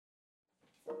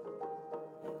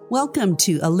Welcome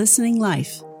to A Listening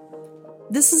Life.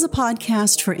 This is a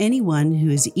podcast for anyone who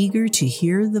is eager to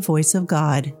hear the voice of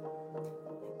God.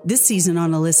 This season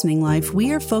on A Listening Life,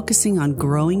 we are focusing on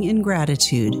growing in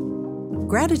gratitude.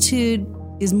 Gratitude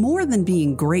is more than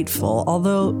being grateful,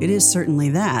 although it is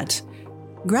certainly that.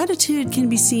 Gratitude can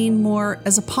be seen more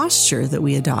as a posture that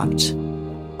we adopt,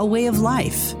 a way of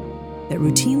life that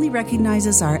routinely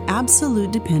recognizes our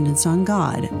absolute dependence on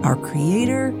God, our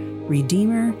Creator,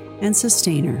 Redeemer, and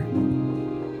Sustainer.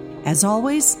 As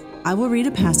always, I will read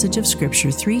a passage of Scripture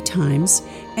 3 times,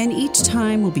 and each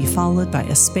time will be followed by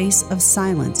a space of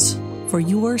silence for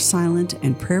your silent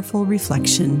and prayerful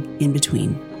reflection in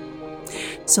between.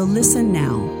 So listen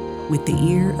now with the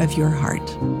ear of your heart.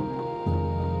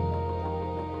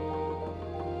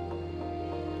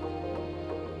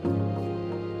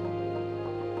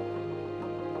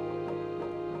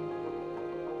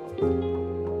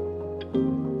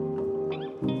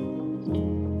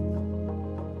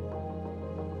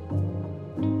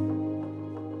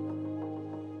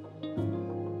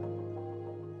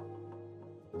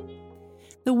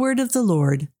 The word of the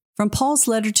Lord from Paul's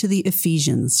letter to the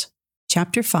Ephesians,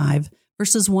 chapter 5,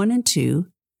 verses 1 and 2,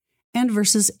 and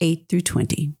verses 8 through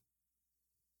 20.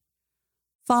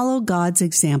 Follow God's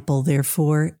example,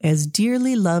 therefore, as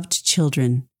dearly loved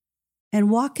children, and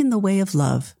walk in the way of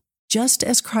love, just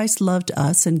as Christ loved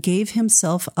us and gave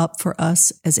himself up for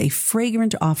us as a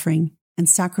fragrant offering and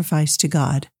sacrifice to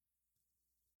God.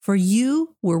 For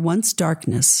you were once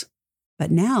darkness,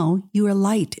 but now you are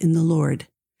light in the Lord.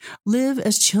 Live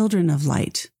as children of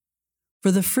light.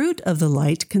 For the fruit of the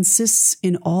light consists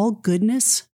in all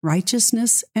goodness,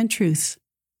 righteousness, and truth.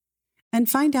 And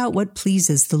find out what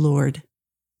pleases the Lord.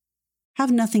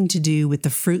 Have nothing to do with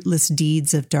the fruitless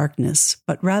deeds of darkness,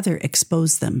 but rather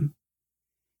expose them.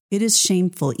 It is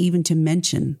shameful even to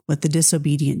mention what the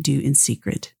disobedient do in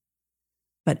secret.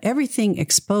 But everything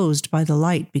exposed by the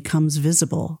light becomes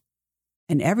visible,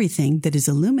 and everything that is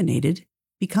illuminated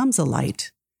becomes a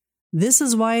light. This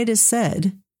is why it is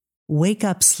said, "Wake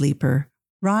up, sleeper,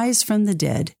 rise from the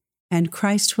dead, and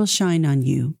Christ will shine on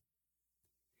you."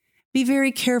 Be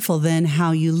very careful then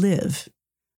how you live,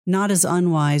 not as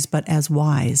unwise but as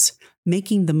wise,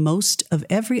 making the most of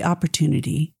every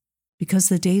opportunity, because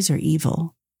the days are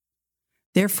evil.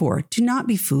 Therefore, do not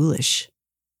be foolish,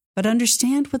 but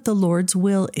understand what the Lord's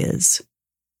will is.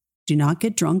 Do not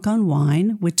get drunk on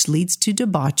wine, which leads to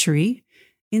debauchery.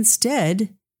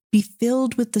 Instead, be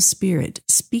filled with the Spirit,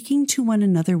 speaking to one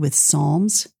another with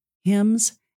psalms,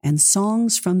 hymns, and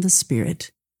songs from the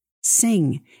Spirit.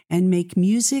 Sing and make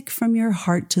music from your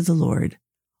heart to the Lord,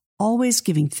 always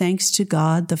giving thanks to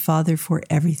God the Father for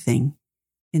everything,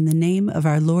 in the name of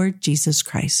our Lord Jesus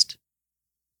Christ.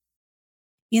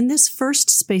 In this first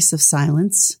space of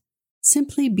silence,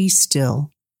 simply be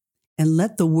still and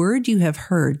let the word you have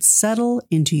heard settle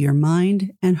into your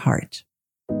mind and heart.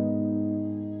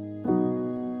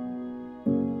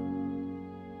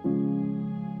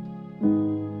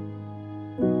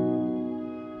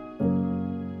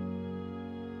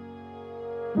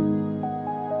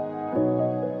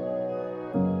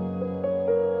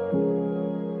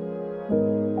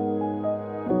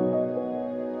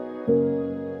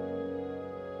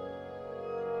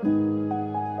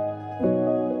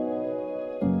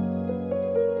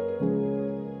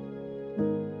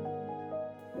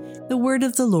 The word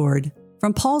of the Lord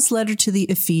from Paul's letter to the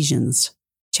Ephesians,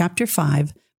 chapter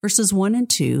 5, verses 1 and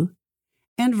 2,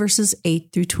 and verses 8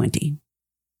 through 20.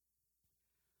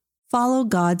 Follow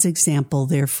God's example,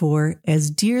 therefore,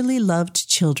 as dearly loved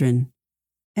children,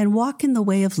 and walk in the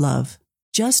way of love,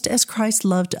 just as Christ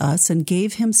loved us and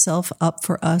gave himself up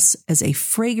for us as a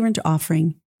fragrant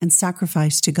offering and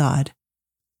sacrifice to God.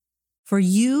 For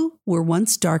you were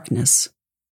once darkness,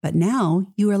 but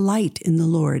now you are light in the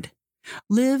Lord.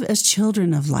 Live as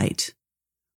children of light.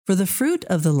 For the fruit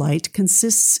of the light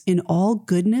consists in all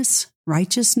goodness,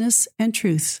 righteousness, and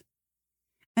truth.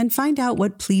 And find out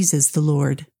what pleases the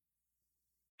Lord.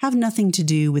 Have nothing to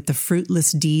do with the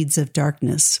fruitless deeds of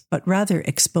darkness, but rather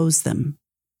expose them.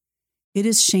 It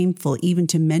is shameful even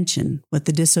to mention what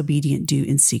the disobedient do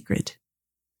in secret.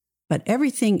 But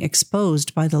everything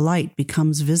exposed by the light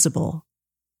becomes visible,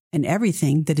 and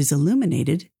everything that is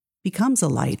illuminated becomes a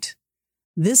light.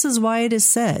 This is why it is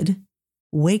said,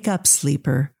 "Wake up,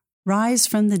 sleeper, rise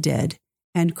from the dead,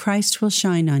 and Christ will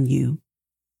shine on you."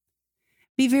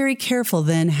 Be very careful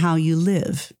then how you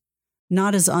live,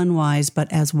 not as unwise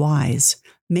but as wise,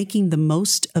 making the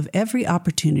most of every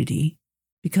opportunity,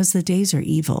 because the days are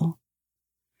evil.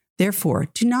 Therefore,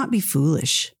 do not be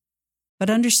foolish, but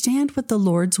understand what the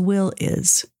Lord's will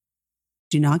is.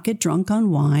 Do not get drunk on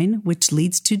wine, which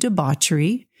leads to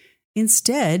debauchery.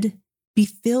 Instead, be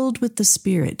filled with the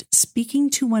Spirit, speaking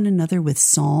to one another with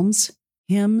psalms,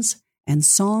 hymns, and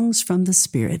songs from the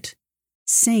Spirit.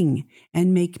 Sing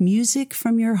and make music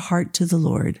from your heart to the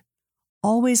Lord,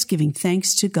 always giving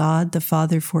thanks to God the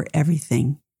Father for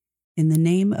everything, in the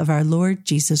name of our Lord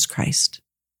Jesus Christ.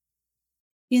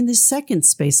 In the second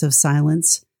space of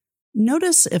silence,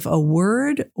 notice if a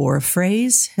word or a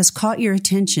phrase has caught your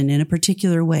attention in a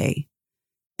particular way,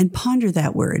 and ponder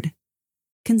that word.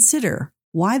 Consider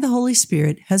why the Holy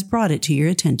Spirit has brought it to your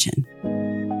attention.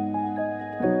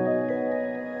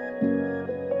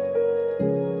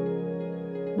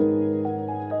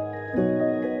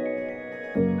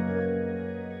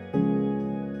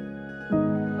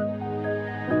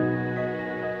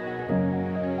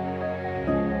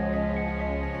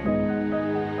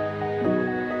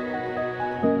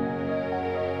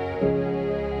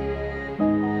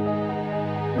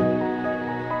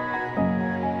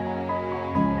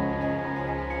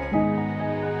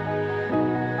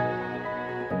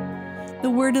 The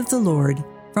word of the Lord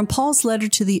from Paul's letter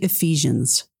to the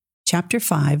Ephesians, chapter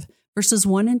 5, verses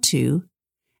 1 and 2,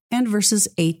 and verses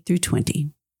 8 through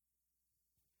 20.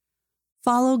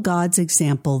 Follow God's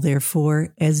example,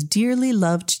 therefore, as dearly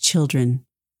loved children,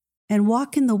 and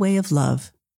walk in the way of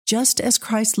love, just as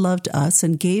Christ loved us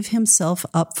and gave himself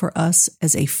up for us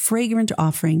as a fragrant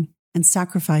offering and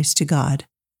sacrifice to God.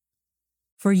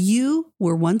 For you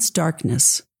were once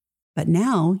darkness, but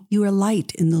now you are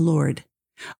light in the Lord.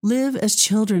 Live as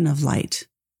children of light.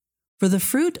 For the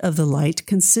fruit of the light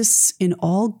consists in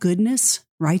all goodness,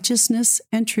 righteousness,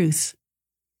 and truth.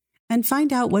 And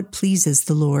find out what pleases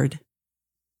the Lord.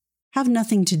 Have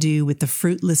nothing to do with the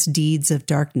fruitless deeds of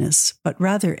darkness, but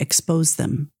rather expose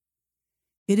them.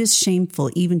 It is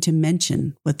shameful even to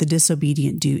mention what the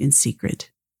disobedient do in secret.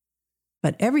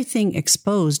 But everything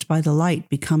exposed by the light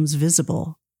becomes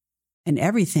visible, and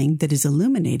everything that is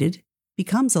illuminated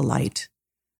becomes a light.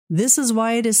 This is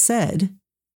why it is said,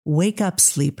 "Wake up,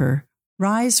 sleeper,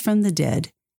 rise from the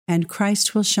dead, and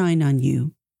Christ will shine on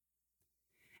you."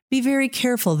 Be very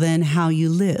careful then how you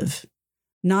live,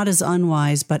 not as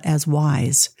unwise but as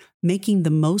wise, making the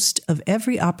most of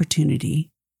every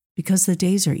opportunity, because the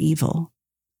days are evil.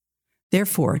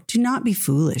 Therefore, do not be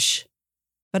foolish,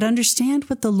 but understand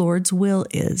what the Lord's will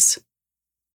is.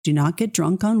 Do not get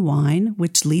drunk on wine,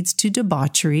 which leads to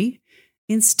debauchery.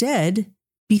 Instead,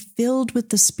 be filled with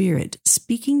the Spirit,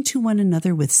 speaking to one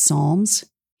another with psalms,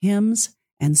 hymns,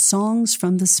 and songs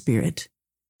from the Spirit.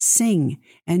 Sing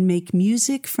and make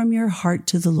music from your heart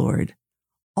to the Lord,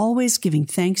 always giving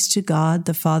thanks to God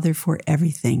the Father for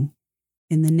everything,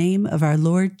 in the name of our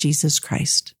Lord Jesus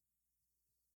Christ.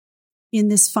 In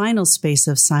this final space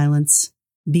of silence,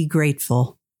 be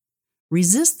grateful.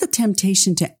 Resist the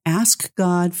temptation to ask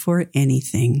God for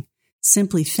anything.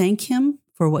 Simply thank Him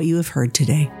for what you have heard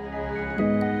today.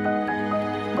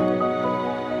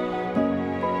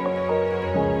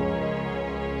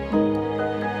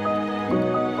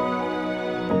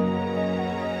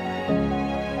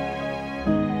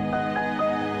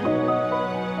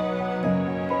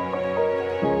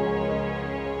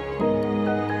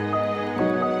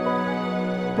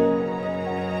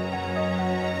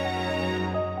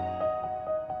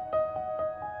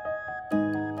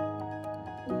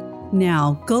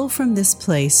 Now go from this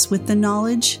place with the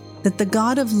knowledge that the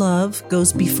God of love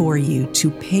goes before you to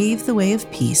pave the way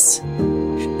of peace,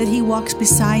 that He walks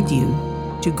beside you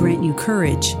to grant you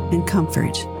courage and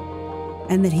comfort,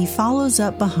 and that He follows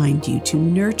up behind you to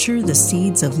nurture the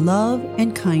seeds of love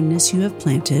and kindness you have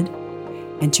planted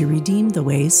and to redeem the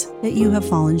ways that you have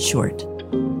fallen short.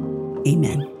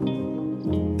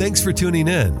 Amen. Thanks for tuning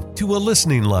in to A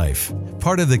Listening Life,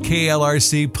 part of the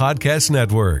KLRC Podcast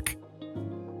Network.